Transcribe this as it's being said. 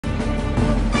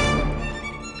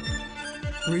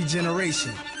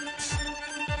Regeneration.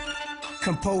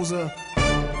 Composer,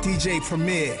 DJ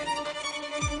Premier,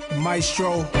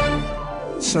 Maestro,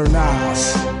 Sir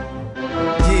Nas.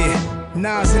 Yeah,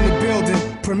 Nas in the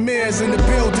building, Premier's in the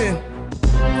building.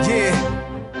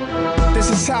 Yeah, this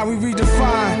is how we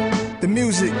redefine the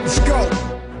music. Let's go.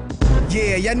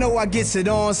 Yeah, y'all know I gets it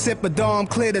on. Sip a dome,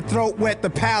 clear the throat, wet the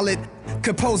palate.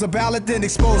 Compose a ballad, then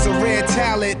expose a rare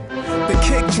talent. The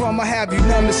kick drum, I have you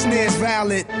numb, the snare's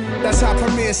valid. That's how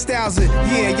Premier styles it.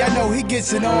 Yeah, y'all know he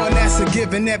gets it on, that's a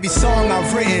given. Every song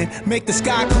I've written make the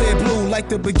sky clear blue, like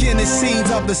the beginning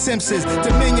scenes of The Simpsons.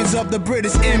 Dominions of the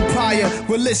British Empire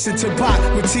will listen to Bach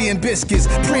with tea and biscuits.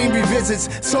 Preem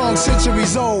revisits songs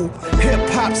centuries old.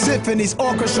 Hip-hop symphonies,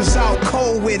 orchestras out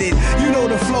cold with it. You know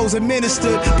the flows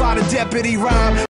administered by the deputy rhyme.